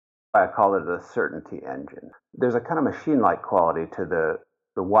I call it the certainty engine. There's a kind of machine-like quality to the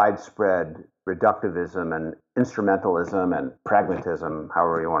widespread reductivism and instrumentalism and pragmatism,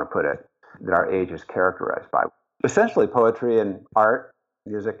 however you want to put it, that our age is characterized by. Essentially, poetry and art,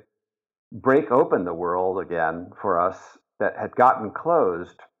 music, break open the world again for us that had gotten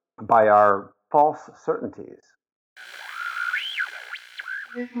closed by our false certainties.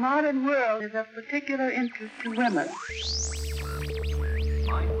 This modern world is of particular interest to women.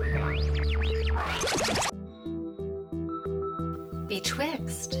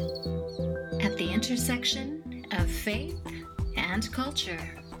 Betwixt, at the intersection of faith and culture.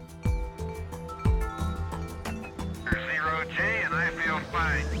 Zero G, and I feel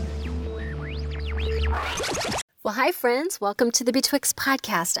fine. Well, hi, friends. Welcome to the Betwixt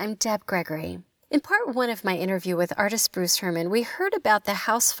podcast. I'm Deb Gregory. In part one of my interview with artist Bruce Herman, we heard about the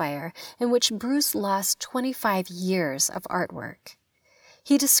house fire in which Bruce lost 25 years of artwork.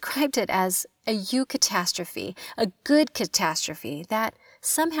 He described it as a eucatastrophe, a good catastrophe that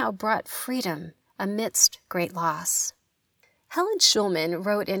somehow brought freedom amidst great loss. Helen Schulman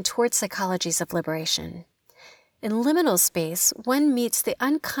wrote in Toward Psychologies of Liberation, "In liminal space, one meets the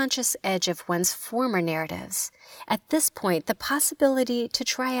unconscious edge of one's former narratives. At this point, the possibility to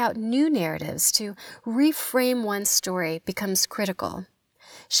try out new narratives, to reframe one's story, becomes critical."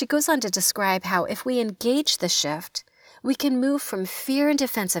 She goes on to describe how if we engage the shift, we can move from fear and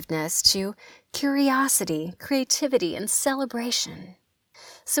defensiveness to curiosity, creativity, and celebration.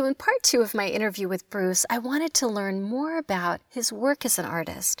 So in part two of my interview with Bruce, I wanted to learn more about his work as an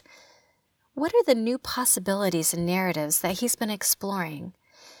artist. What are the new possibilities and narratives that he's been exploring?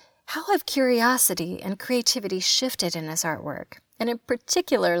 How have curiosity and creativity shifted in his artwork? And I'm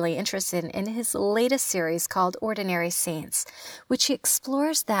particularly interested in his latest series called Ordinary Saints, which he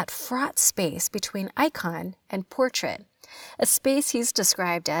explores that fraught space between icon and portrait, a space he's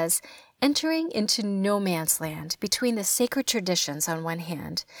described as entering into no man's land between the sacred traditions on one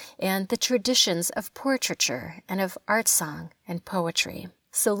hand and the traditions of portraiture and of art song and poetry.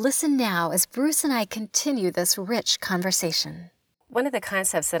 So listen now as Bruce and I continue this rich conversation. One of the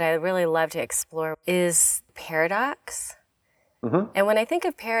concepts that I really love to explore is paradox. Mm-hmm. And when I think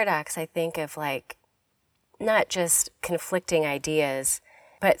of paradox, I think of not just conflicting ideas,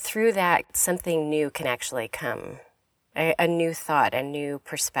 but through that something new can actually come. A new thought, a new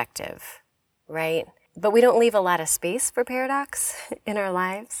perspective, right? But we don't leave a lot of space for paradox in our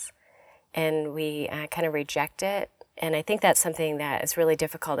lives, and we kind of reject it. And I think that's something that is really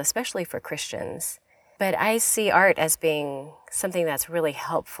difficult, especially for Christians. But I see art as being something that's really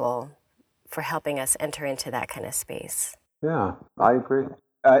helpful for helping us enter into that kind of space. Yeah, I agree.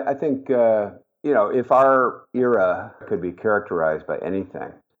 I think, if our era could be characterized by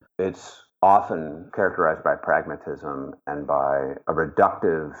anything, it's often characterized by pragmatism and by a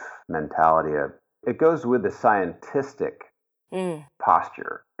reductive mentality. It goes with the scientistic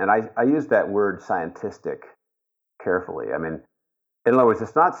posture. And I use that word scientistic carefully. I mean, in other words,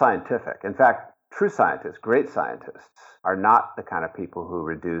 it's not scientific. In fact, true scientists, great scientists, are not the kind of people who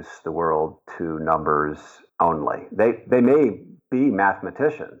reduce the world to numbers only. They may be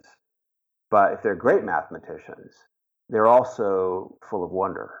mathematicians, but if they're great mathematicians, they're also full of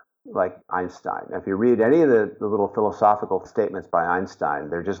wonder, like Einstein. If you read any of the little philosophical statements by Einstein,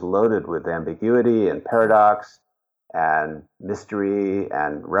 they're just loaded with ambiguity and paradox and mystery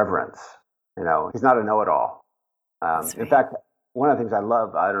and reverence. He's not a know-it-all. Right. In fact, one of the things I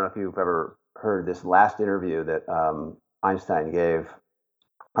love, I don't know if you've ever heard this last interview that Einstein gave,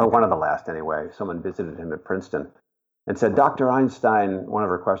 or one of the last anyway. Someone visited him at Princeton and said, Dr. Einstein, one of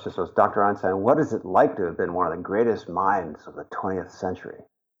her questions was, Dr. Einstein, what is it like to have been one of the greatest minds of the 20th century?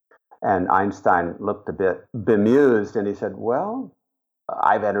 And Einstein looked a bit bemused and he said, well,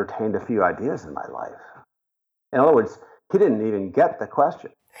 I've entertained a few ideas in my life. In other words, he didn't even get the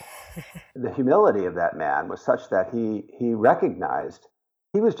question. The humility of that man was such that he recognized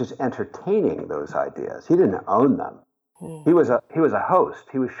he was just entertaining those ideas. He didn't own them. He was a host.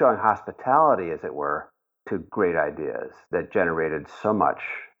 He was showing hospitality, as it were, to great ideas that generated so much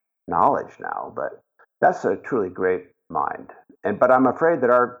knowledge now. But that's a truly great mind. But I'm afraid that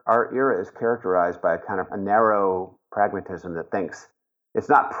our era is characterized by a kind of a narrow pragmatism that thinks it's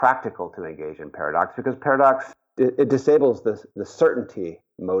not practical to engage in paradox, because paradox, it disables the certainty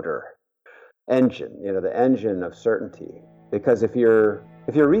motor engine, the engine of certainty. Because if you're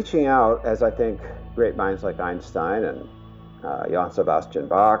reaching out, as I think great minds like Einstein and Johann Sebastian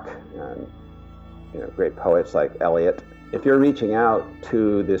Bach and great poets like Eliot, if you're reaching out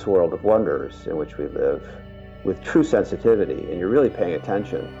to this world of wonders in which we live with true sensitivity and you're really paying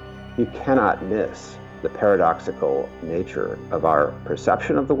attention, you cannot miss the paradoxical nature of our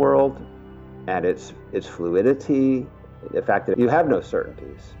perception of the world and its fluidity, the fact that you have no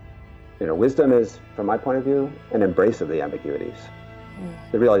certainties. Wisdom is, from my point of view, an embrace of the ambiguities.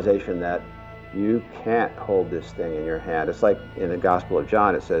 The realization that you can't hold this thing in your hand. It's like in the Gospel of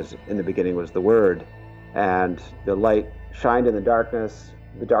John, it says, in the beginning was the Word, and the light shined in the darkness.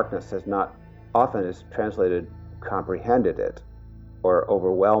 The darkness has not often is translated comprehended it, or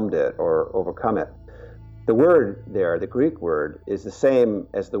overwhelmed it, or overcome it. The word there, the Greek word, is the same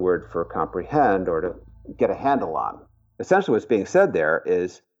as the word for comprehend or to get a handle on. Essentially what's being said there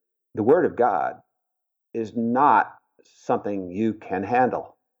is the Word of God is not something you can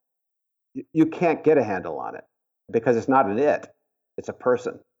handle. You can't get a handle on it because it's not an it, it's a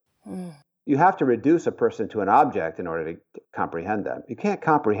person. You have to reduce a person to an object in order to comprehend them. You can't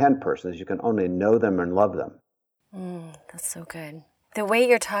comprehend persons, you can only know them and love them. That's so good. The way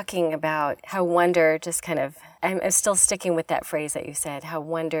you're talking about how wonder just kind of, I'm still sticking with that phrase that you said, how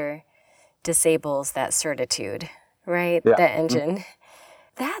wonder disables that certitude, right? Yeah. That engine.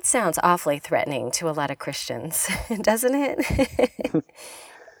 That sounds awfully threatening to a lot of Christians, doesn't it?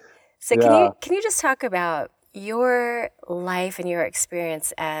 So can you just talk about your life and your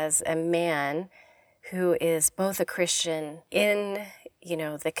experience as a man who is both a Christian in,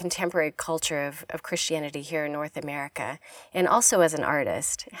 the contemporary culture of Christianity here in North America, and also as an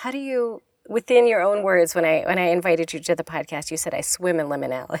artist? How do you, within your own words, when I invited you to the podcast, you said I swim in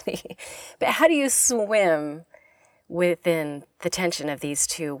liminality. But how do you swim within the tension of these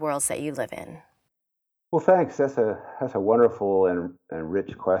two worlds that you live in? Well, thanks. That's a wonderful and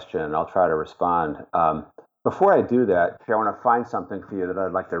rich question. I'll try to respond. Before I do that, I want to find something for you that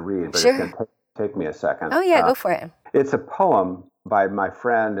I'd like to read, but Sure. It's going to take me a second. Oh, yeah, go for it. It's a poem by my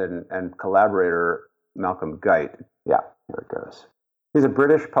friend and collaborator, Malcolm Guite. Yeah, here it goes. He's a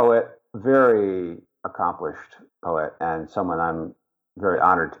British poet, very accomplished poet, and someone I'm very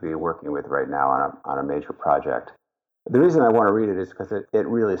honored to be working with right now on a major project. The reason I want to read it is because it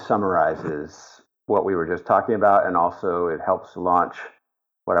really summarizes what we were just talking about, and also it helps launch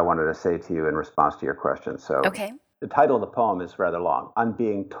what I wanted to say to you in response to your question. So Okay. The title of the poem is rather long. On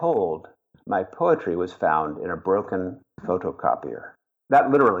being told my poetry was found in a broken photocopier.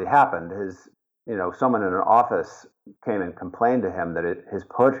 That literally happened. Someone in an office came and complained to him that his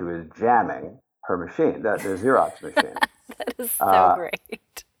poetry was jamming her machine, the Xerox machine. That is so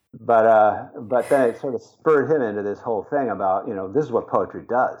great. But then it sort of spurred him into this whole thing about, this is what poetry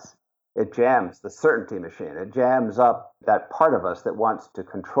does. It jams the certainty machine. It jams up that part of us that wants to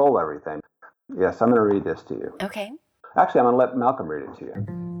control everything. Yes, I'm going to read this to you. Okay. Actually, I'm going to let Malcolm read it to you.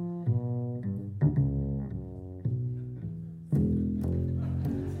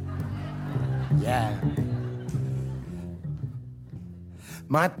 Yeah.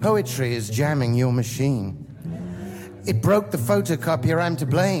 My poetry is jamming your machine. It broke the photocopier, I'm to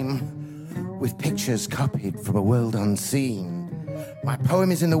blame, with pictures copied from a world unseen. My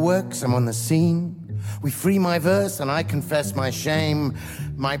poem is in the works, I'm on the scene. We free my verse and I confess my shame.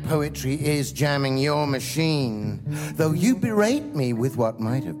 My poetry is jamming your machine. Though you berate me with what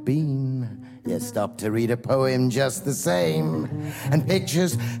might have been, you stop to read a poem just the same. And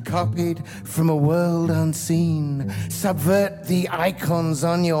pictures copied from a world unseen subvert the icons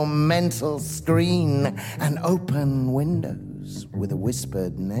on your mental screen and open windows with a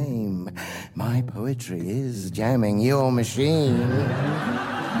whispered name. My poetry is jamming your machine.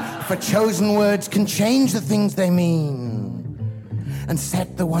 For chosen words can change the things they mean and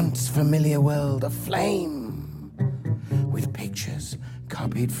set the once familiar world aflame with pictures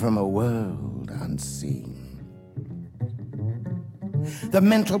copied from a world unseen. The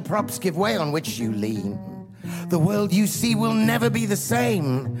mental props give way on which you lean. The world you see will never be the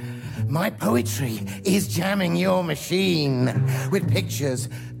same. My poetry is jamming your machine with pictures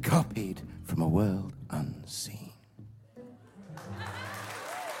copied from a world unseen.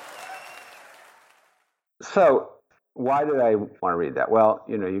 So why did I want to read that? Well,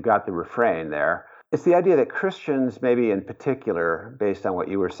 you got the refrain there. It's the idea that Christians, maybe in particular, based on what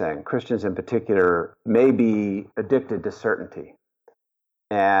you were saying, Christians in particular may be addicted to certainty.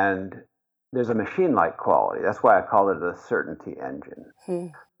 And there's a machine-like quality. That's why I call it the certainty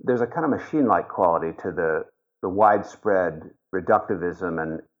engine. There's a kind of machine-like quality to the widespread reductivism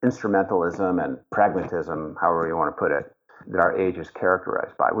and instrumentalism and pragmatism, however you want to put it, that our age is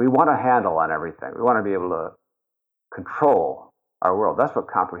characterized by. We want a handle on everything. We want to be able to control our world. That's what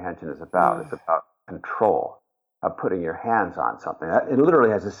comprehension is about. It's about control, of putting your hands on something. It literally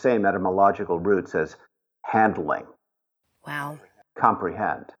has the same etymological roots as handling. Wow.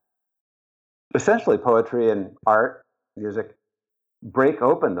 Comprehend. Essentially, poetry and art, music, break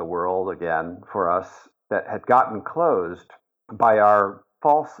open the world again for us that had gotten closed by our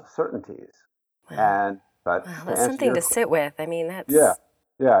false certainties. Wow. But Wow, that's something to sit with. I mean, that's...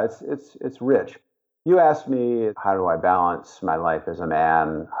 Yeah, it's rich. You asked me, how do I balance my life as a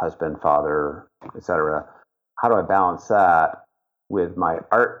man, husband, father, etc.? How do I balance that with my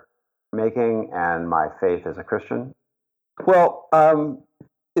art making and my faith as a Christian? Well,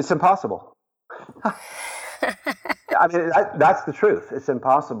 it's impossible. I mean, that's the truth. It's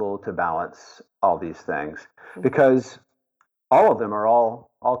impossible to balance all these things because all of them are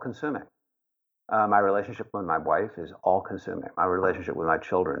all consuming. My relationship with my wife is all consuming. My relationship with my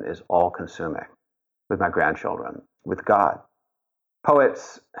children is all consuming. With my grandchildren, with God.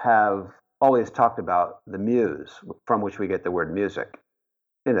 Poets have always talked about the muse, from which we get the word music.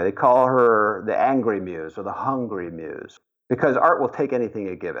 You know, they call her the angry muse or the hungry muse, because art will take anything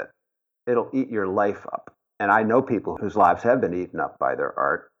you give it. It'll eat your life up. And I know people whose lives have been eaten up by their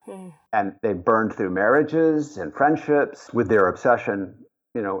art, and they burned through marriages and friendships with their obsession.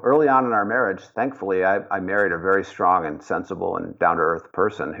 You know, early on in our marriage, thankfully, I married a very strong and sensible and down-to-earth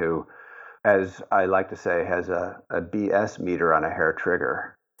person who, as I like to say, has a BS meter on a hair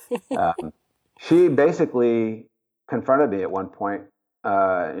trigger. She basically confronted me at one point.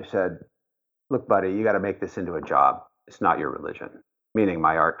 She said, "Look, buddy, you got to make this into a job. It's not your religion," meaning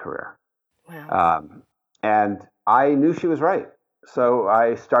my art career. Wow. And I knew she was right. So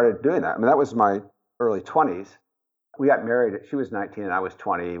I started doing that. I mean, that was my early 20s. We got married. She was 19 and I was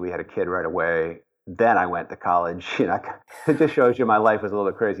 20. We had a kid right away. Then I went to college. You know, it just shows you my life was a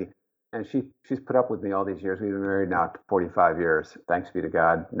little bit crazy. And she's put up with me all these years. We've been married now 45 years. Thanks be to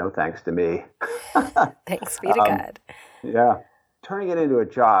God. No thanks to me. Thanks be to God. Yeah. Turning it into a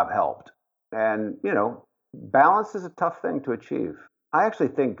job helped. And, you know, balance is a tough thing to achieve. I actually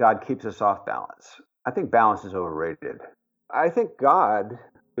think God keeps us off balance. I think balance is overrated. I think God,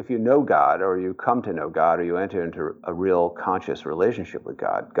 if you know God or you come to know God or you enter into a real conscious relationship with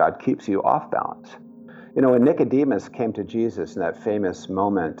God, God keeps you off balance. You know, when Nicodemus came to Jesus in that famous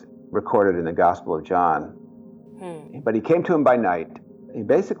moment recorded in the Gospel of John, but he came to him by night. He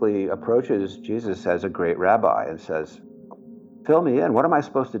basically approaches Jesus as a great rabbi and says, "Fill me in. What am I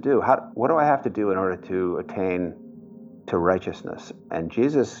supposed to do? What do I have to do in order to attain to righteousness?" And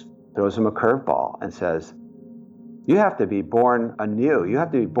Jesus throws him a curveball and says, "You have to be born anew. You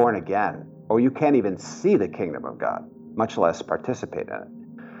have to be born again, or you can't even see the kingdom of God, much less participate in it."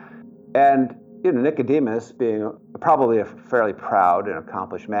 And you know, Nicodemus, being probably a fairly proud and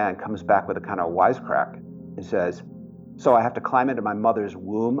accomplished man, comes back with a kind of wisecrack and says, "So I have to climb into my mother's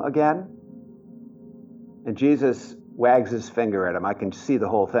womb again?" And Jesus wags his finger at him. I can see the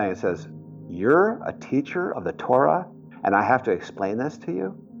whole thing. It says, "You're a teacher of the Torah, and I have to explain this to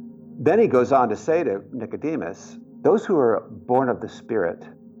you?" Then he goes on to say to Nicodemus, "Those who are born of the Spirit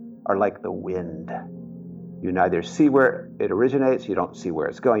are like the wind. You neither see where it originates, you don't see where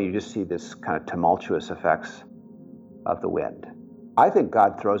it's going, you just see this kind of tumultuous effects of the wind." I think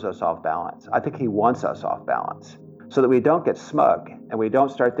God throws us off balance. I think he wants us off balance so that we don't get smug and we don't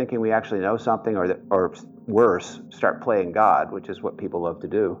start thinking we actually know something, or worse, start playing God, which is what people love to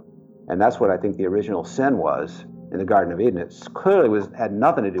do. And that's what I think the original sin was in the Garden of Eden. It clearly had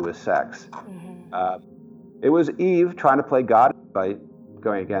nothing to do with sex. It was Eve trying to play God by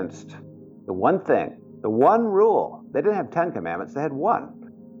going against the one thing, the one rule. They didn't have 10 commandments, they had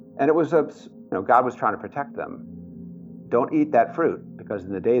one. And it was, God was trying to protect them. Don't eat that fruit, because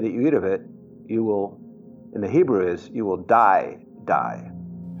in the day that you eat of it, you will, in the Hebrew you will die.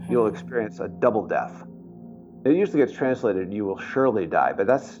 You'll experience a double death. It usually gets translated, "you will surely die," but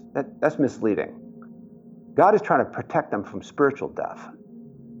that's misleading. God is trying to protect them from spiritual death.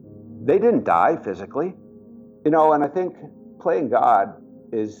 They didn't die physically. And I think playing God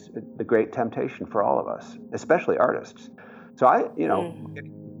is the great temptation for all of us, especially artists. So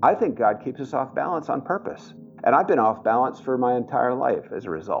I think God keeps us off balance on purpose. And I've been off balance for my entire life as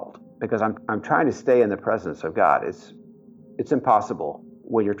a result, because I'm trying to stay in the presence of God. It's impossible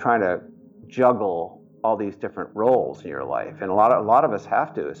when you're trying to juggle all these different roles in your life. And a lot of us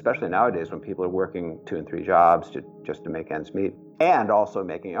have to, especially nowadays when people are working 2 and 3 jobs just to make ends meet, and also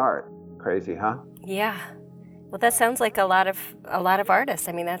making art. Crazy, huh? Yeah. Well, that sounds like a lot of artists.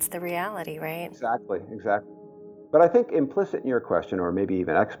 I mean, that's the reality, right? Exactly. But I think implicit in your question, or maybe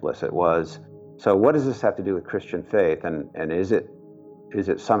even explicit, was, so what does this have to do with Christian faith? And is it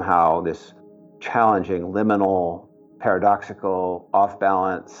somehow this challenging, liminal, paradoxical,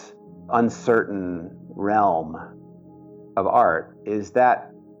 off-balance, uncertain realm of art? Is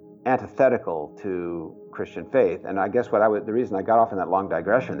that antithetical to Christian faith? And I guess the reason I got off in that long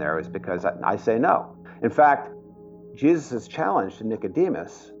digression there is because I say no. In fact, Jesus' challenge to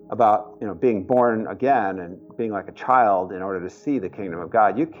Nicodemus about, being born again and being like a child in order to see the kingdom of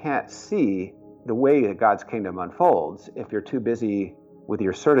God. You can't see the way that God's kingdom unfolds if you're too busy with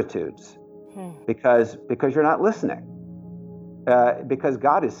your certitudes, because you're not listening. Because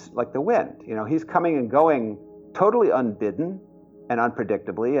God is like the wind. He's coming and going totally unbidden and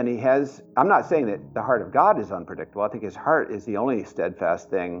unpredictably. And I'm not saying that the heart of God is unpredictable. I think his heart is the only steadfast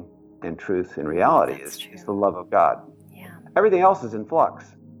thing in truth and reality. It's the love of God. Yeah. Everything else is in flux.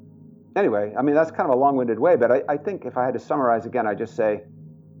 Anyway, that's kind of a long-winded way, but I think if I had to summarize again, I'd just say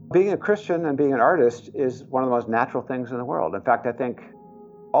being a Christian and being an artist is one of the most natural things in the world. In fact, I think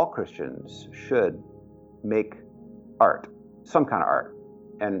all Christians should make art, some kind of art.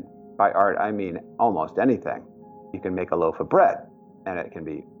 And by art, I mean almost anything. You can make a loaf of bread, and it can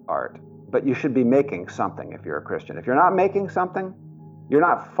be art. But you should be making something if you're a Christian. If you're not making something, you're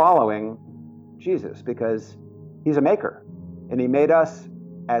not following Jesus, because he's a maker, and he made us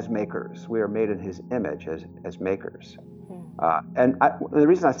as makers. We are made in his image as makers. The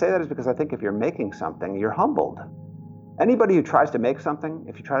reason I say that is because I think if you're making something, you're humbled. Anybody who tries to make something,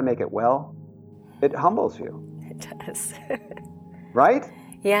 if you try to make it well, it humbles you. It does. Right?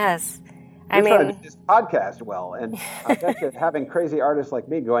 Yes. You're trying to do this podcast well, and I bet you having crazy artists like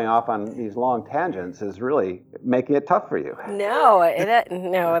me going off on these long tangents is really making it tough for you. No,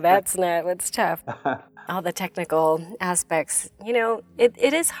 that's not what's tough. All the technical aspects,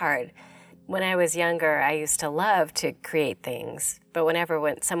 it is hard. When I was younger, I used to love to create things, but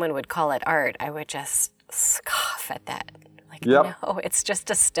when someone would call it art, I would just scoff at that. Like, yep. No, it's just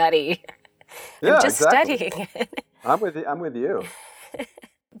a study. Yeah, I'm just studying it. I'm with you.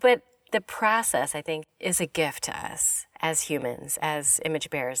 But the process, I think, is a gift to us as humans, as image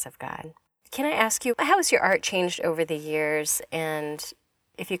bearers of God. Can I ask you, how has your art changed over the years? And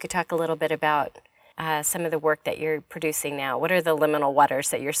if you could talk a little bit about some of the work that you're producing now. What are the liminal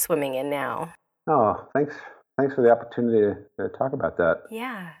waters that you're swimming in now? Oh, thanks for the opportunity to talk about that.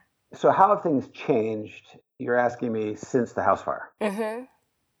 Yeah. So how have things changed, you're asking me, since the house fire? Mm-hmm.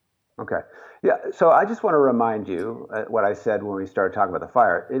 Okay. Yeah, so I just want to remind you what I said when we started talking about the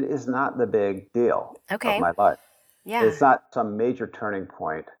fire. It is not the big deal of my life. Yeah. It's not some major turning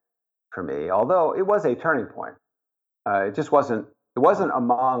point for me, although it was a turning point. It wasn't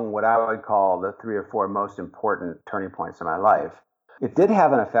among what I would call the 3 or 4 most important turning points in my life. It did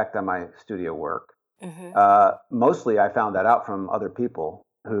have an effect on my studio work. Mm-hmm. Mostly I found that out from other people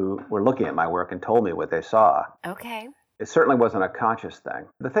who were looking at my work and told me what they saw. Okay. It certainly wasn't a conscious thing.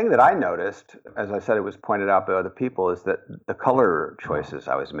 The thing that I noticed, as I said, it was pointed out by other people, is that the color choices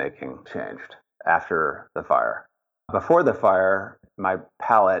I was making changed after the fire. Before the fire, my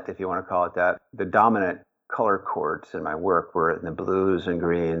palette, if you want to call it that, the dominant color codes in my work were in the blues and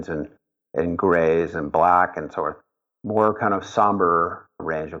greens and grays and black and so forth, more kind of somber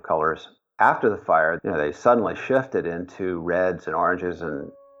range of colors. After the fire, they suddenly shifted into reds and oranges and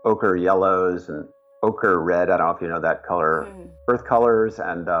ochre yellows and ochre red. I don't know if you know that color, earth colors,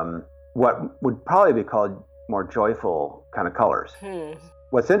 and what would probably be called more joyful kind of colors.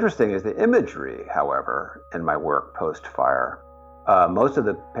 What's interesting is the imagery, however, in my work post-fire. Most of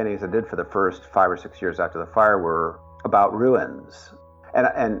the paintings I did for the first 5 or 6 years after the fire were about ruins,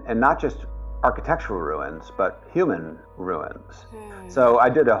 and not just architectural ruins, but human ruins. So I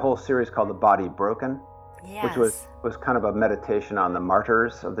did a whole series called The Body Broken, which was kind of a meditation on the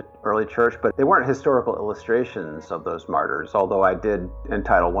martyrs of the early church, but they weren't historical illustrations of those martyrs, although I did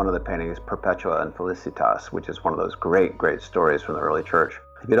entitle one of the paintings Perpetua and Felicitas, which is one of those great, great stories from the early church.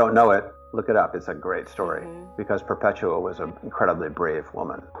 If you don't know it, look it up. It's a great story, because Perpetua was an incredibly brave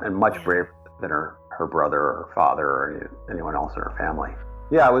woman, and much braver than her brother or her father or anyone else in her family.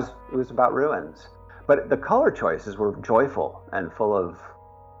 Yeah, it was about ruins. But the color choices were joyful and full of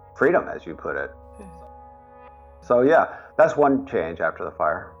freedom, as you put it. So yeah, that's one change after the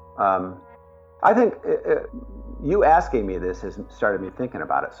fire. I think you asking me this has started me thinking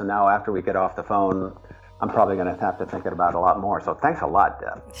about it. So now after we get off the phone, I'm probably going to have to think about it a lot more. So thanks a lot,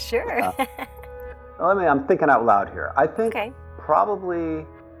 Deb. Sure. I'm thinking out loud here. I think probably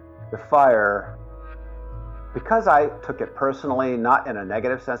the fire, because I took it personally, not in a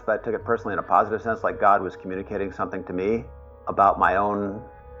negative sense, but I took it personally in a positive sense, like God was communicating something to me about my own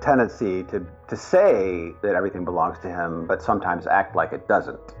tendency to say that everything belongs to him, but sometimes act like it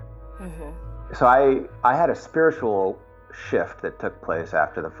doesn't. So I had a spiritual shift that took place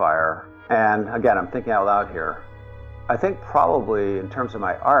after the fire. And again, I'm thinking out loud here. I think probably in terms of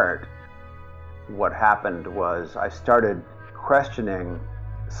my art, what happened was I started questioning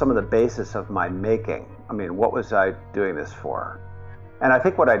some of the basis of my making. I mean, what was I doing this for? And I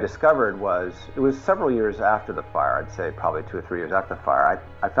think what I discovered was, it was several years after the fire, I'd say probably 2 or 3 years after the fire,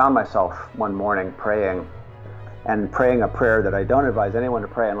 I found myself one morning praying a prayer that I don't advise anyone to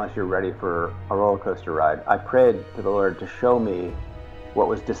pray unless you're ready for a roller coaster ride. I prayed to the Lord to show me what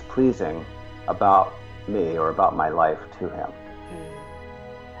was displeasing about me or about my life to him.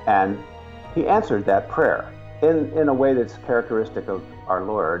 And he answered that prayer in a way that's characteristic of our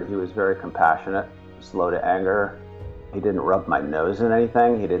Lord. He was very compassionate, slow to anger. He didn't rub my nose in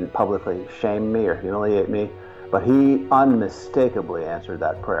anything. He didn't publicly shame me or humiliate me. But he unmistakably answered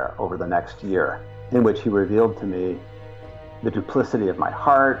that prayer over the next year, in which he revealed to me the duplicity of my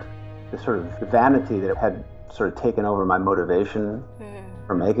heart, the sort of vanity that had sort of taken over my motivation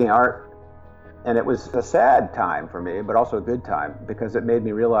for making art. And it was a sad time for me, but also a good time, because it made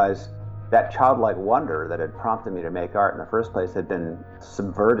me realize that childlike wonder that had prompted me to make art in the first place had been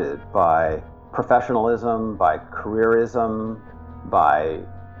subverted by professionalism, by careerism, by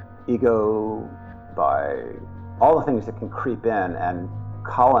ego, by all the things that can creep in and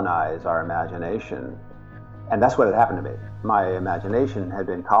colonize our imagination. And that's what had happened to me. My imagination had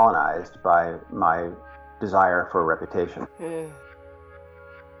been colonized by my desire for a reputation.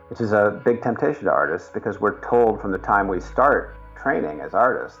 Which is a big temptation to artists, because we're told from the time we start training as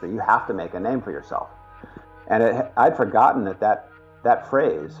artists that you have to make a name for yourself. And I'd forgotten that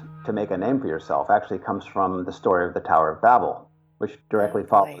phrase, to make a name for yourself, actually comes from the story of the Tower of Babel, which directly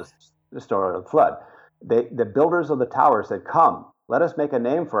follows the story of the flood. The builders of the tower said, "Come, let us make a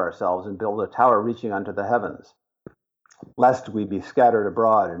name for ourselves and build a tower reaching unto the heavens, lest we be scattered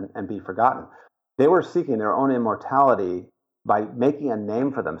abroad and be forgotten." They were seeking their own immortality by making a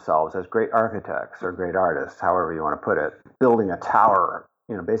name for themselves as great architects or great artists, however you want to put it, building a tower,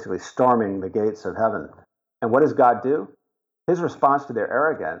 basically storming the gates of heaven. And what does God do? His response to their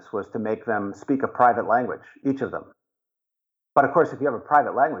arrogance was to make them speak a private language, each of them. But of course, if you have a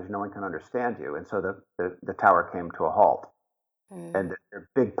private language, no one can understand you. And so the tower came to a halt. And their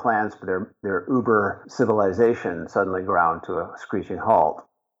big plans for their uber civilization suddenly ground to a screeching halt.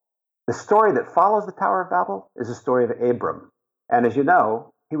 The story that follows the Tower of Babel is the story of Abram. And as you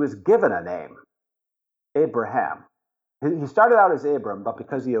know, he was given a name, Abraham. He started out as Abram, but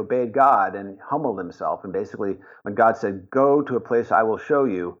because he obeyed God and humbled himself, and basically when God said, "Go to a place I will show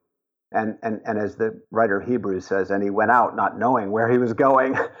you," and as the writer of Hebrews says, and he went out not knowing where he was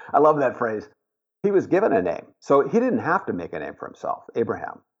going. I love that phrase. He was given a name. So he didn't have to make a name for himself,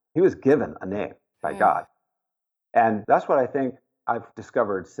 Abraham. He was given a name by God. And that's what I think I've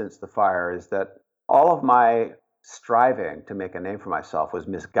discovered since the fire, is that all of my striving to make a name for myself was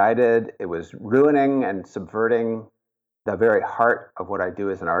misguided. It was ruining and subverting the very heart of what I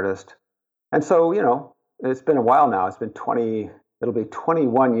do as an artist. And so, it's been a while now. It'll be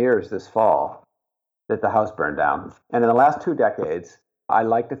 21 years this fall that the house burned down. And in the last 2 decades, I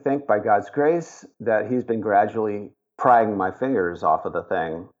like to think by God's grace that he's been gradually prying my fingers off of the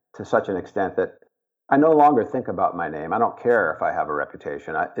thing to such an extent that I no longer think about my name. I don't care if I have a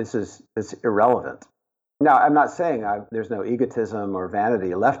reputation. It's irrelevant. Now, I'm not saying there's no egotism or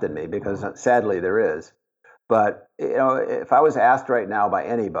vanity left in me, because sadly there is. But if I was asked right now by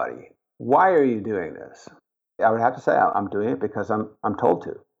anybody, "Why are you doing this?" I would have to say I'm doing it because I'm told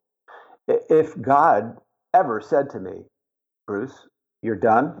to. If God ever said to me, "Bruce, you're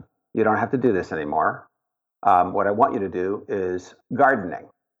done. You don't have to do this anymore. What I want you to do is gardening,"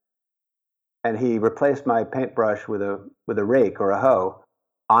 and he replaced my paintbrush with a rake or a hoe,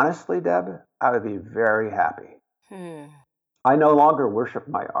 honestly, Deb, I would be very happy. I no longer worship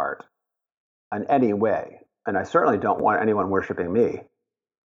my art in any way, and I certainly don't want anyone worshiping me.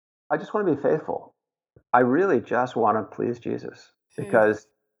 I just want to be faithful. I really just want to please Jesus, because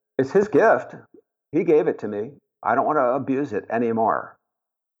it's his gift. He gave it to me. I don't want to abuse it anymore.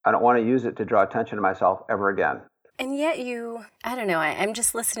 I don't want to use it to draw attention to myself ever again. And yet I don't know, I'm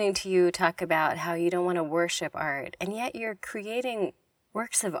just listening to you talk about how you don't want to worship art, and yet you're creating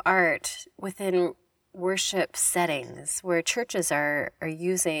works of art within worship settings where churches are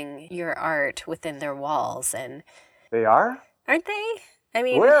using your art within their walls. And they are? Aren't they? I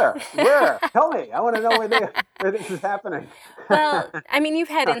mean, where? Tell me. I want to know where this is happening. Well, I mean, you've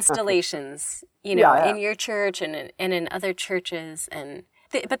had installations, in your church and in other churches,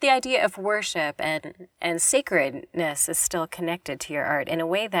 but the idea of worship and sacredness is still connected to your art in a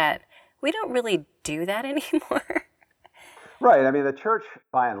way that we don't really do that anymore. Right. I mean, the church,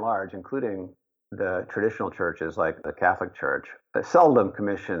 by and large, including the traditional churches like the Catholic Church, seldom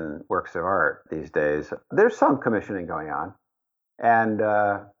commission works of art these days. There's some commissioning going on, and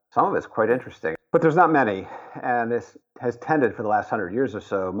some of it's quite interesting. But there's not many, and this has tended for the last 100 years or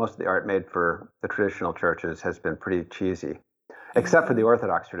so. Most of the art made for the traditional churches has been pretty cheesy. except for the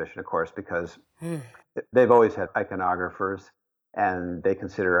Orthodox tradition, of course, because they've always had iconographers, and they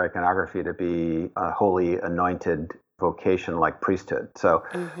consider iconography to be a holy anointed vocation like priesthood. So,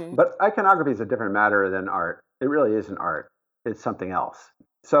 but iconography is a different matter than art. It really isn't art. It's something else.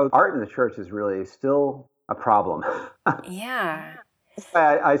 So art in the church is really still a problem. Yeah.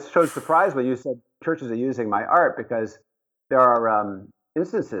 I showed surprise when you said churches are using my art, because there are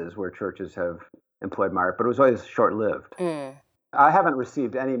instances where churches have employed my art, but it was always short-lived. I haven't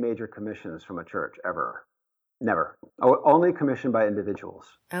received any major commissions from a church ever. Never. Only commissioned by individuals.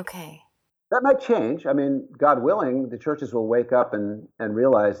 Okay. That might change. I mean, God willing, the churches will wake up and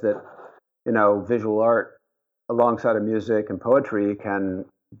realize that, visual art alongside of music and poetry can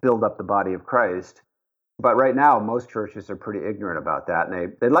build up the body of Christ. But right now, most churches are pretty ignorant about that,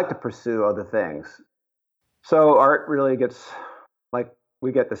 and they'd like to pursue other things. So art really gets, like,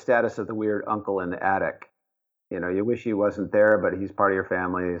 we get the status of the weird uncle in the attic. You wish he wasn't there, but he's part of your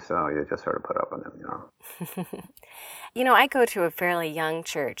family, so you just sort of put up with him, I go to a fairly young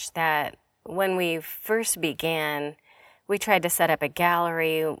church that when we first began, we tried to set up a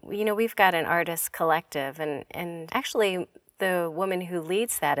gallery. We've got an artist collective, and actually the woman who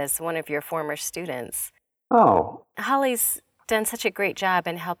leads that is one of your former students. Oh. Holly's done such a great job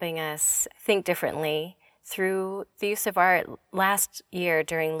in helping us think differently through the use of art. Last year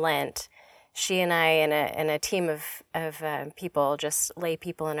during Lent, she and I and a team of people, just lay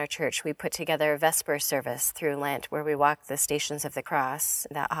people in our church, we put together a Vesper service through Lent where we walked the Stations of the Cross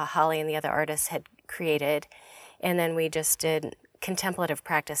that Holly and the other artists had created. And then we just did contemplative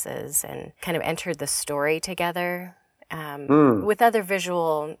practices and kind of entered the story together with other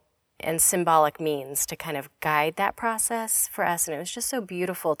visual and symbolic means to kind of guide that process for us. And it was just so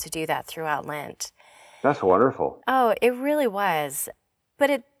beautiful to do that throughout Lent. That's wonderful. Oh, it really was.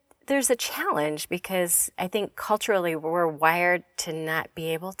 But there's a challenge because I think culturally we're wired to not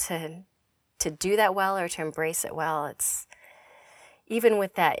be able to do that well or to embrace it well. It's even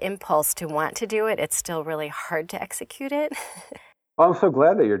with that impulse to want to do it, it's still really hard to execute it. Well, I'm so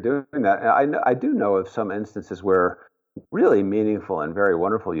glad that you're doing that. I do know of some instances where really meaningful and very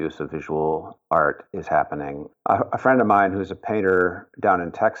wonderful use of visual art is happening. A friend of mine who's a painter down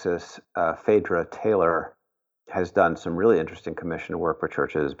in Texas, Phaedra Taylor, has done some really interesting commissioned work for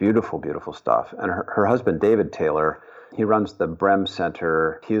churches. Beautiful, beautiful stuff. And her husband, David Taylor, he runs the Brehm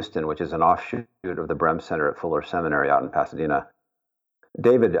Center Houston, which is an offshoot of the Brehm Center at Fuller Seminary out in Pasadena.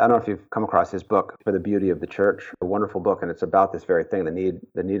 David, I don't know if you've come across his book, For the Beauty of the Church, a wonderful book, and it's about this very thing,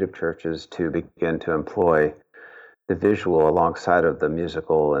 the need of churches to begin to employ the visual alongside of the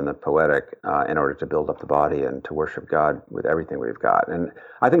musical and the poetic in order to build up the body and to worship God with everything we've got. And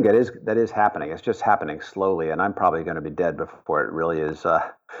I think that is happening. It's just happening slowly, and I'm probably going to be dead before it really is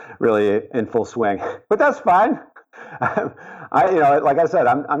really in full swing. But that's fine. Like I said,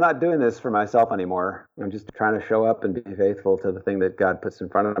 I'm not doing this for myself anymore. I'm just trying to show up and be faithful to the thing that God puts in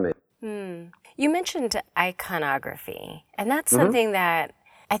front of me. You mentioned iconography, and that's something that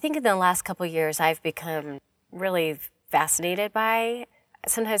I think in the last couple of years I've become really fascinated by.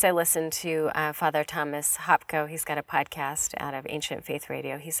 Sometimes I listen to Father Thomas Hopko. He's got a podcast out of Ancient Faith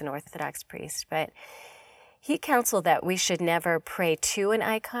Radio. He's an Orthodox priest, but he counseled that we should never pray to an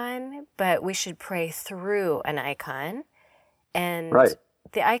icon, but we should pray through an icon. And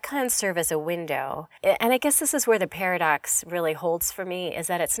the icons serve as a window. And I guess this is where the paradox really holds for me, is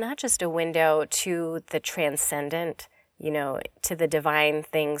that it's not just a window to the transcendent, to the divine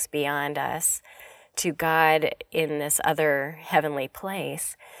things beyond us, to God in this other heavenly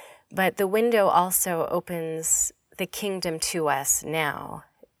place, but the window also opens the kingdom to us now.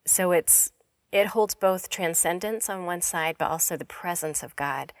 So it holds both transcendence on one side, but also the presence of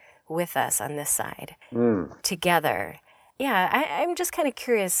God with us on this side, together. Yeah, I'm just kind of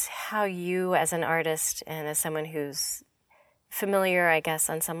curious how you, as an artist and as someone who's familiar, I guess,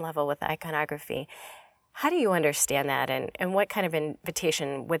 on some level with iconography, how do you understand that, and what kind of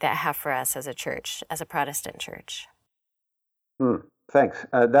invitation would that have for us as a church, as a Protestant church? Thanks.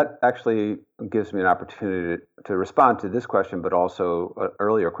 That actually gives me an opportunity to respond to this question, but also an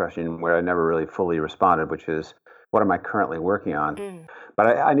earlier question where I never really fully responded, which is, what am I currently working on?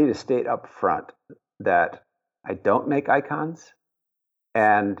 But I need to state up front that I don't make icons.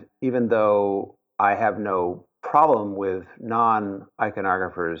 And even though I have no problem with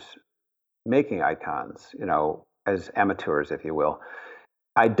non-iconographers making icons, as amateurs, if you will,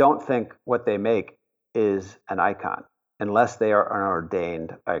 I don't think what they make is an icon unless they are an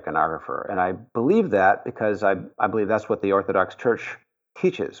ordained iconographer. And I believe that because I believe that's what the Orthodox Church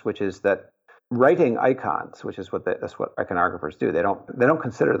teaches, which is that writing icons, which is that's what iconographers do. They don't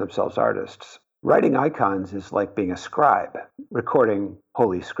consider themselves artists. Writing icons is like being a scribe, recording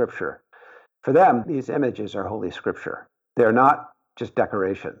Holy Scripture. For them, these images are Holy Scripture. They're not just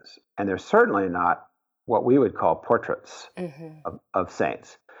decorations, and they're certainly not what we would call portraits of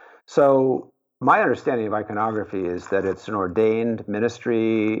saints. So my understanding of iconography is that it's an ordained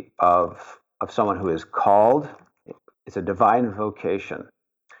ministry of someone who is called. It's a divine vocation.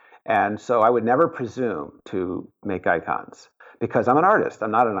 And so I would never presume to make icons because I'm an artist. I'm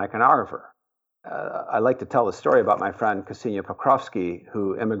not an iconographer. I like to tell the story about my friend Ksenia Pokrovsky,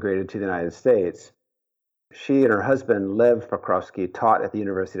 who immigrated to the United States. She and her husband, Lev Pokrovsky, taught at the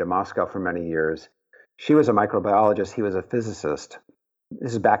University of Moscow for many years. She was a microbiologist. He was a physicist.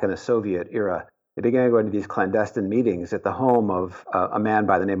 This is back in the Soviet era. They began going to these clandestine meetings at the home of a man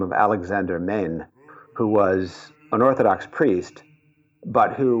by the name of Alexander Main, who was an Orthodox priest,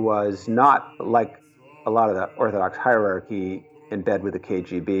 but who was not like a lot of the Orthodox hierarchy in bed with the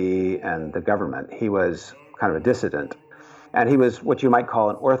KGB and the government. He was kind of a dissident. And he was what you might call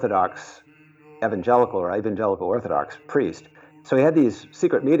an Orthodox evangelical or evangelical Orthodox priest. So he had these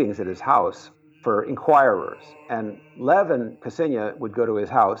secret meetings at his house for inquirers. And Lev and Ksenia would go to his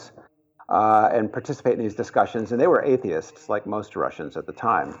house and participate in these discussions. And they were atheists, like most Russians at the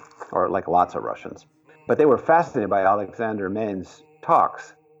time, or like lots of Russians. But they were fascinated by Alexander Main's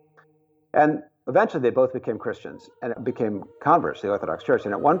talks. And eventually they both became Christians and became converts to the Orthodox Church.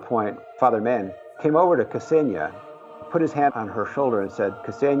 And at one point, Father Main came over to Ksenia, put his hand on her shoulder and said,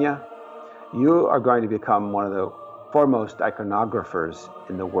 "Ksenia, you are going to become one of the foremost iconographers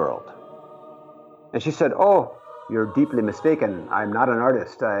in the world." And she said, "Oh, you're deeply mistaken. I'm not an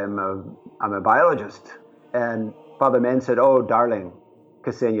artist. I'm a biologist." And Father Main said, "Oh, darling,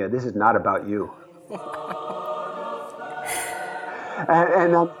 Ksenia, this is not about you."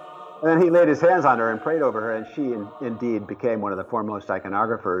 And then he laid his hands on her and prayed over her, and she indeed became one of the foremost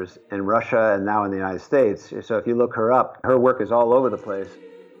iconographers in Russia and now in the United States. So if you look her up, her work is all over the place.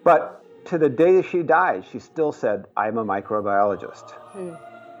 But to the day she died, she still said, "I'm a microbiologist,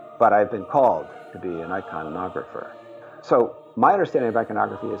 but I've been called to be an iconographer." So my understanding of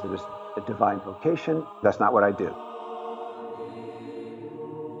iconography is that it's a divine vocation. That's not what I do.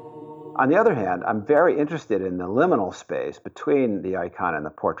 On the other hand, I'm very interested in the liminal space between the icon and the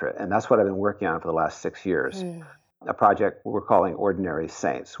portrait, and that's what I've been working on for the last 6 years. A project we're calling Ordinary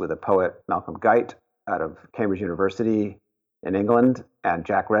Saints, with a poet, Malcolm Guite, out of Cambridge University in England, and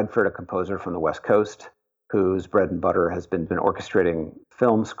Jack Redford, a composer from the West Coast, whose bread and butter has been orchestrating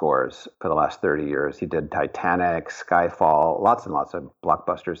film scores for the last 30 years. He did Titanic, Skyfall, lots and lots of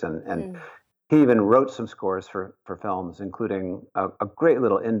blockbusters, and he even wrote some scores for films, including a great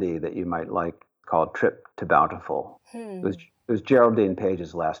little indie that you might like called Trip to Bountiful. It was Geraldine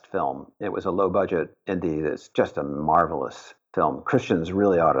Page's last film. It was a low-budget indie that's just a marvelous film. Christians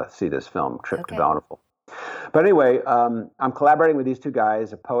really ought to see this film, Trip to Bountiful. But anyway, I'm collaborating with these two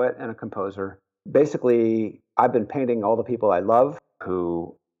guys, a poet and a composer. Basically, I've been painting all the people I love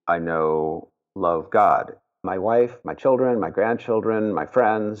who I know love God. My wife, my children, my grandchildren, my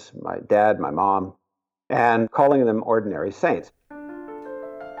friends, my dad, my mom, and calling them ordinary saints.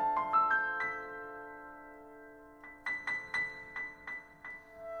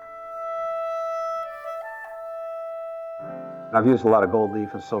 I've used a lot of gold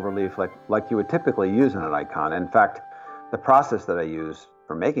leaf and silver leaf like you would typically use in an icon. In fact, the process that I use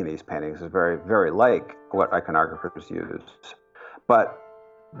for making these paintings is very, very like what iconographers use. But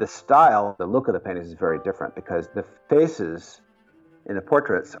the style, the look of the paintings is very different because the faces in the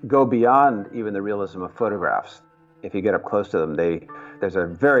portraits go beyond even the realism of photographs. If you get up close to them, there's a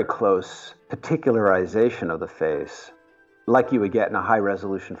very close particularization of the face, like you would get in a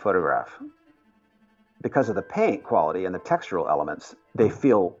high-resolution photograph. Because of the paint quality and the textural elements, they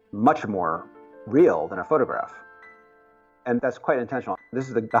feel much more real than a photograph. And that's quite intentional. This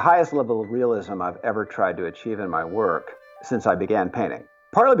is the highest level of realism I've ever tried to achieve in my work since I began painting.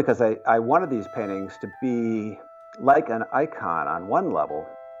 Partly because I wanted these paintings to be like an icon on one level,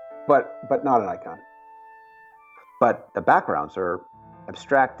 but not an icon. But the backgrounds are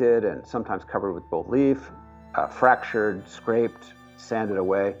abstracted and sometimes covered with gold leaf, fractured, scraped, sanded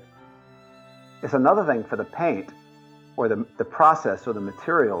away. It's another thing for the paint or the process or the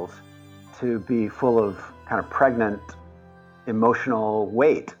materials to be full of kind of pregnant emotional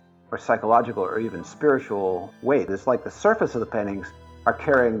weight or psychological or even spiritual weight. It's like the surface of the paintings are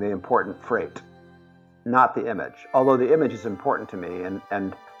carrying the important freight, not the image. Although the image is important to me,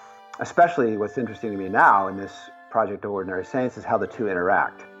 and especially what's interesting to me now in this project of Ordinary Saints is how the two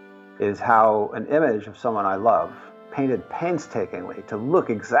interact, is how an image of someone I love, painted painstakingly to look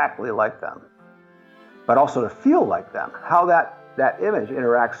exactly like them, but also to feel like them, how that that image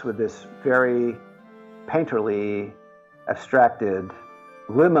interacts with this very painterly, abstracted,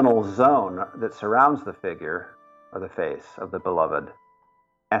 liminal zone that surrounds the figure or the face of the beloved,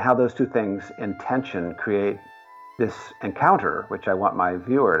 and how those two things in tension create this encounter, which I want my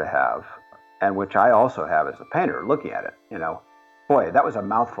viewer to have, and which I also have as a painter looking at it. Boy, that was a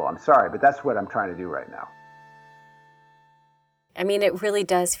mouthful. I'm sorry, but that's what I'm trying to do right now. I mean, it really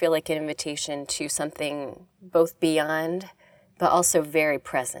does feel like an invitation to something both beyond, but also very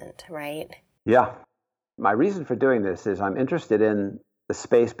present, right? Yeah. My reason for doing this is I'm interested in the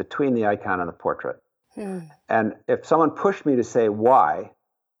space between the icon and the portrait. And if someone pushed me to say why,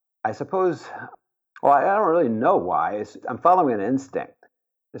 I suppose, well, I don't really know why. I'm following an instinct.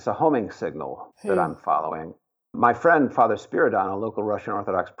 It's a homing signal that I'm following. My friend, Father Spiridon, a local Russian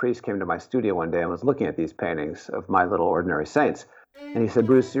Orthodox priest, came to my studio one day and was looking at these paintings of my little ordinary saints. And he said,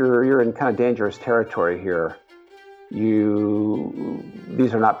 Bruce, you're in kind of dangerous territory here.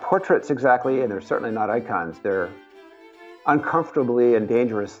 These are not portraits exactly, and they're certainly not icons. They're uncomfortably and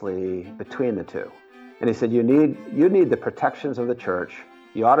dangerously between the two. And he said, you need the protections of the church.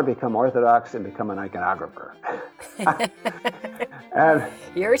 You ought to become Orthodox and become an iconographer. And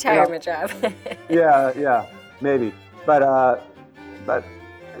your retirement job. yeah, maybe. But I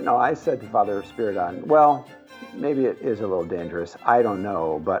said to Father Spiridon, well, maybe it is a little dangerous. I don't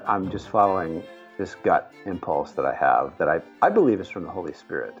know, but I'm just following this gut impulse that I have that I believe is from the Holy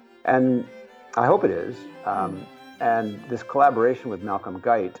Spirit. And I hope it is. And this collaboration with Malcolm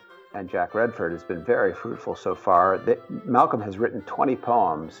Guite and Jack Redford has been very fruitful so far. Malcolm has written 20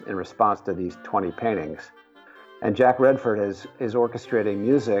 poems in response to these 20 paintings. And Jack Redford is orchestrating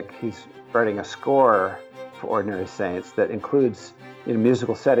music. He's writing a score for Ordinary Saints that includes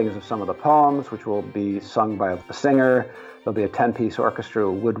musical settings of some of the poems, which will be sung by a singer. There'll be a 10-piece orchestra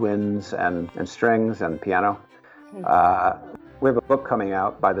with woodwinds and strings and piano. We have a book coming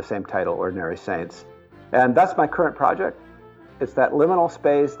out by the same title, Ordinary Saints. And that's my current project. It's that liminal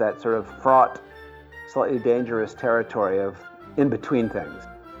space, that sort of fraught, slightly dangerous territory of in-between things.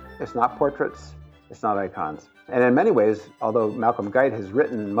 It's not portraits, it's not icons. And in many ways, although Malcolm Guite has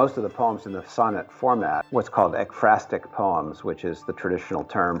written most of the poems in the sonnet format, what's called ekphrastic poems, which is the traditional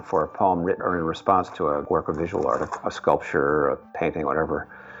term for a poem written in response to a work of visual art, a sculpture, a painting, whatever.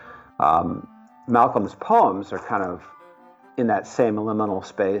 Malcolm's poems are kind of in that same liminal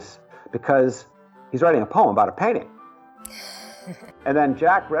space because he's writing a poem about a painting. And then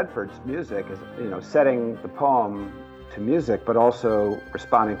Jack Redford's music is, setting the poem to music, but also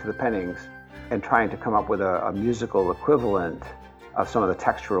responding to the paintings and trying to come up with a musical equivalent of some of the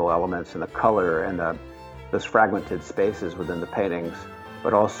textural elements and the color and those fragmented spaces within the paintings,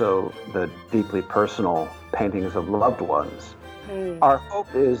 but also the deeply personal paintings of loved ones. Our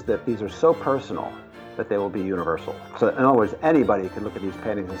hope is that these are so personal that they will be universal. So in other words, anybody can look at these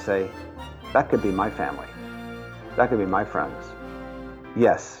paintings and say, that could be my family. That could be my friends.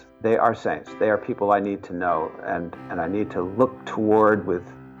 Yes, they are saints. They are people I need to know, and I need to look toward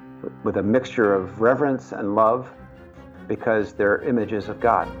with a mixture of reverence and love because they're images of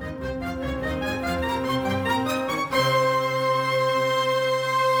God.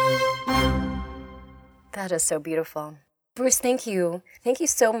 That is so beautiful. Bruce, thank you. Thank you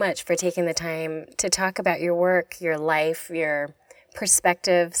so much for taking the time to talk about your work, your life, your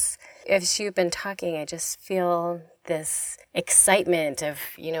perspectives. As you've been talking, I just feel this excitement of,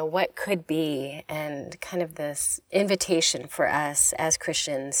 what could be, and kind of this invitation for us as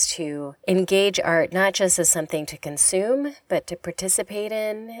Christians to engage art not just as something to consume, but to participate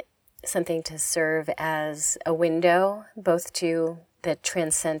in, something to serve as a window, both to the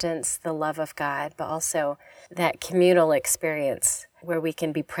transcendence, the love of God, but also that communal experience where we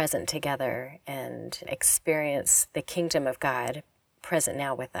can be present together and experience the kingdom of God present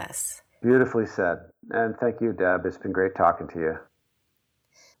now with us. Beautifully said. And thank you, Deb. It's been great talking to you.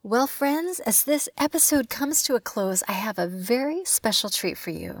 Well, friends, as this episode comes to a close, I have a very special treat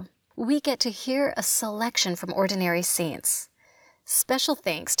for you. We get to hear a selection from Ordinary Saints. Special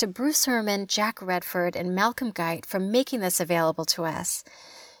thanks to Bruce Herman, Jack Redford, and Malcolm Guite for making this available to us.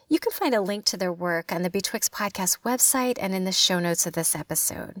 You can find a link to their work on the Betwixt Podcast website and in the show notes of this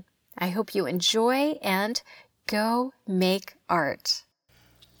episode. I hope you enjoy and go make art.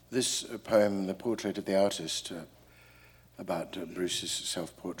 This poem, The Portrait of the Artist, about Bruce's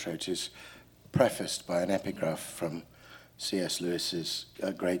self-portrait, is prefaced by an epigraph from C.S. Lewis's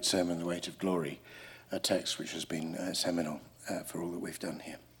great sermon, The Weight of Glory, a text which has been seminal for all that we've done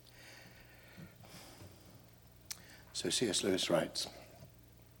here. So C.S. Lewis writes,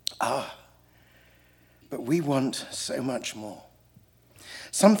 but we want so much more.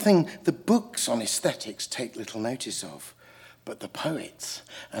 Something the books on aesthetics take little notice of, but the poets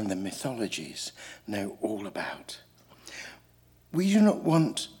and the mythologies know all about. We do not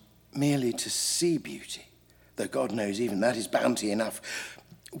want merely to see beauty, though God knows even that is bounty enough.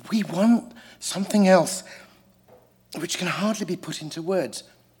 We want something else which can hardly be put into words,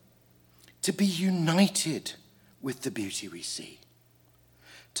 to be united with the beauty we see,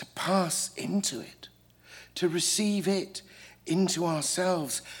 to pass into it, to receive it into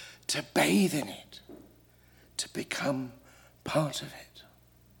ourselves, to bathe in it, to become part of it.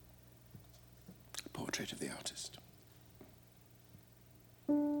 Portrait of the artist.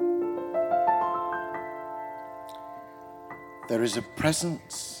 There is a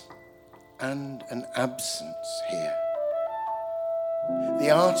presence and an absence here. The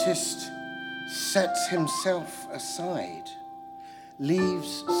artist sets himself aside,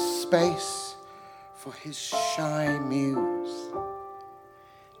 leaves space for his shy muse,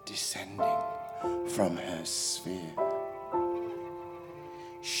 descending from her sphere.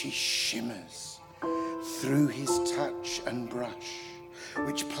 She shimmers through his touch and brush,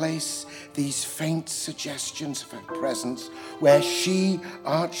 which place these faint suggestions of her presence where she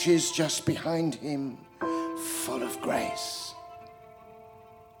arches just behind him, full of grace.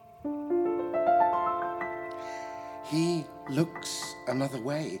 He looks another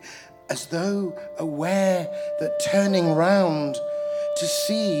way, as though aware that turning round to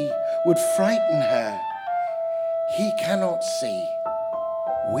see would frighten her. He cannot see.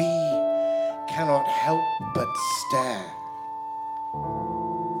 We cannot help but stare.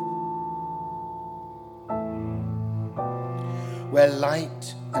 Where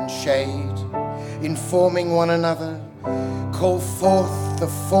light and shade, informing one another, call forth the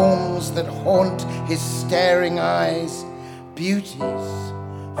forms that haunt his staring eyes, beauties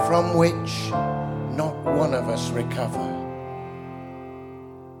from which not one of us recover.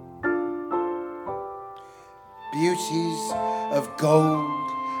 Beauties of gold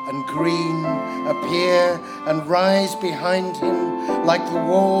and green appear and rise behind him like the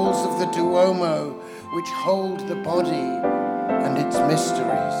walls of the Duomo, which hold the body and its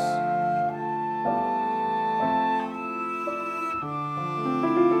mysteries.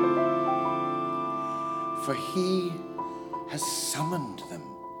 For he has summoned them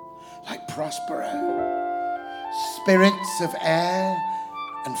like Prospero, spirits of air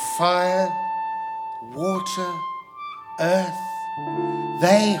and fire, water, earth.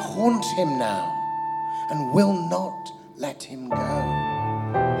 They haunt him now and will not let him go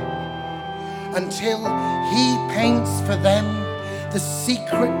until he paints for them the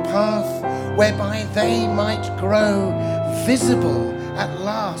secret path whereby they might grow visible at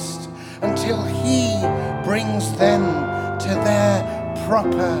last, until he brings them to their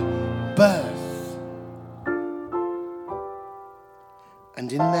proper birth.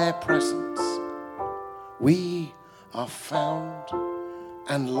 And in their presence we are found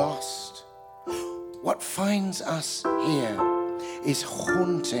and lost. What finds us here is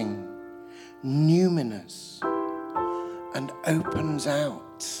haunting, numinous, and opens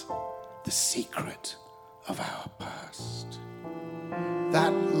out the secret of our past.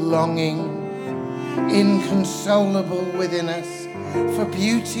 That longing, inconsolable within us, for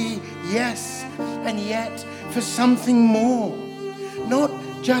beauty, yes, and yet for something more. Not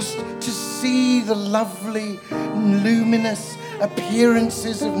just to see the lovely, luminous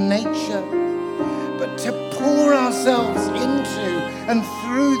appearances of nature, but to pour ourselves into and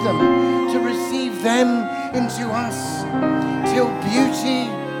through them, to receive them into us, till beauty,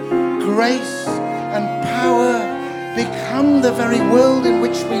 grace, and power become the very world in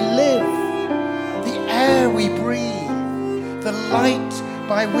which we live, the air we breathe, the light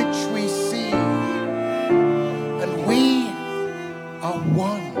by which we see, and we are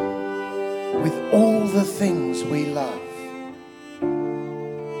one with all the things we love.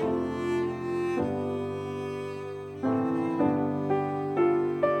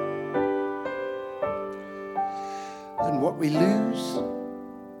 And what we lose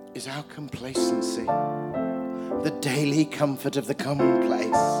is our complacency, the daily comfort of the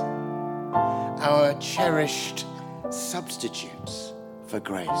commonplace, our cherished substitutes for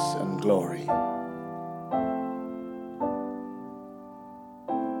grace and glory.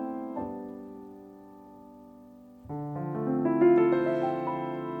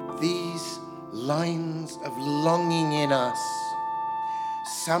 These lines of longing in us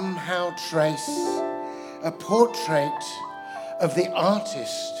somehow trace a portrait of the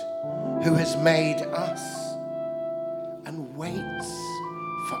artist who has made us and waits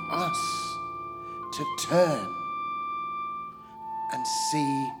for us to turn and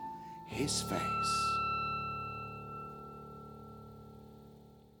see his face.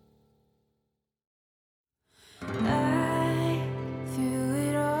 I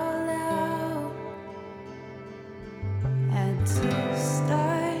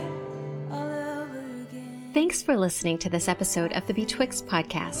Thanks for listening to this episode of the Betwixt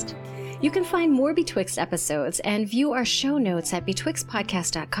podcast. You can find more Betwixt episodes and view our show notes at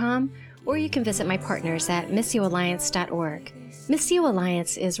betwixtpodcast.com, or you can visit my partners at missioalliance.org. Missio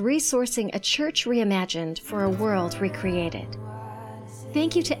Alliance is resourcing a church reimagined for a world recreated.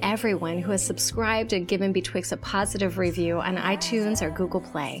 Thank you to everyone who has subscribed and given Betwixt a positive review on iTunes or Google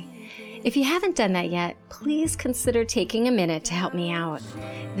Play. If you haven't done that yet, please consider taking a minute to help me out.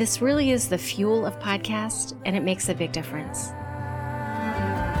 This really is the fuel of podcasts, and it makes a big difference.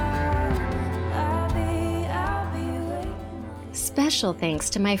 Special thanks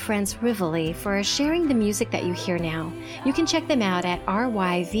to my friends Rivoli for sharing the music that you hear now. You can check them out at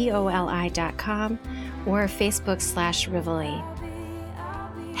ryvoli.com or Facebook/Rivoli.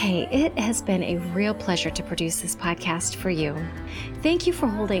 Hey, it has been a real pleasure to produce this podcast for you. Thank you for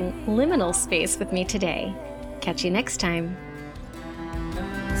holding liminal space with me today. Catch you next time.